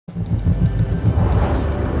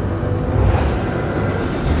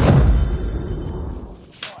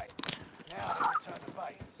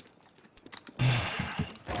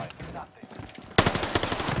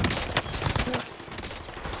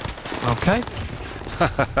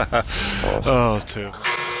okay? Oh, two.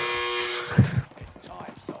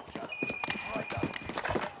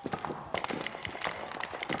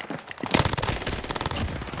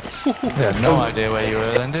 He had no idea where you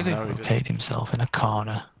were then, did he? No, he didn't. Located himself in a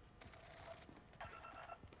corner.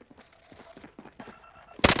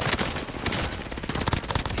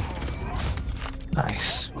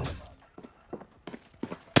 Nice.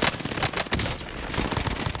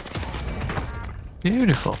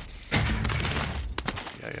 Beautiful.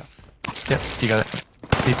 Yeah. Yep, you got it.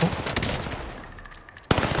 People.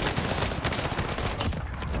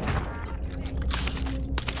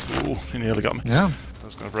 Ooh, he nearly got me. Yeah. I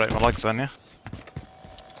was going to break my legs then, yeah?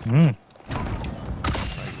 Hmm.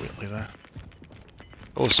 Very Whitley there.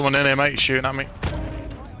 Oh, someone in here, mate, shooting at me.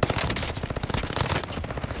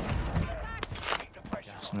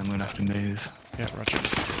 Yes, and then we're gonna have to move. Yeah, roger.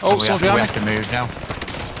 Oh, we someone have behind me. to move now.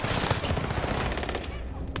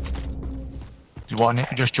 There's one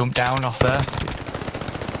just jumped down off there.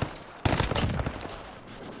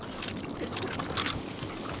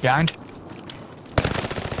 Behind.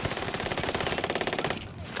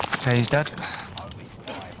 Okay, he's dead.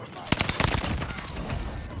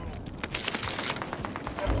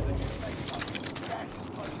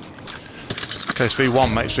 Okay, it's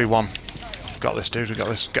V1, mate, it's V1. Got this, dude, we got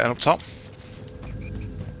this. Getting up top.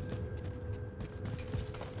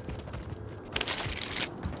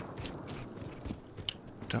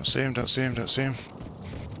 Don't see him, don't see him, don't see him.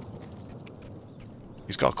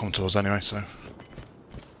 He's got to come to us anyway, so...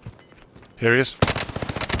 Here he is.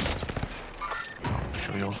 I'm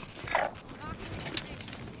sure you'll...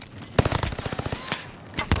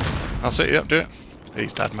 That's it, yep, do it.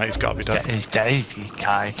 He's dead, mate, he's got to be dead. He's dead. He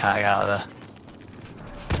can't get out of there.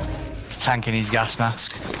 He's tanking his gas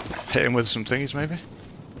mask. Hit him with some thingies, maybe?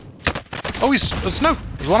 Oh, there's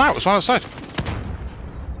one out, there's one outside.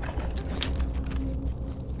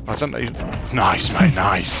 I don't know. Nice, mate,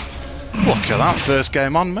 nice. Look at that, first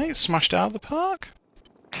game on, mate. Smashed it out of the park.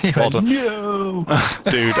 He Well went, done. no!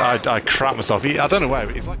 Dude, I crap myself. I don't know where,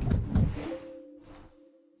 but he's like...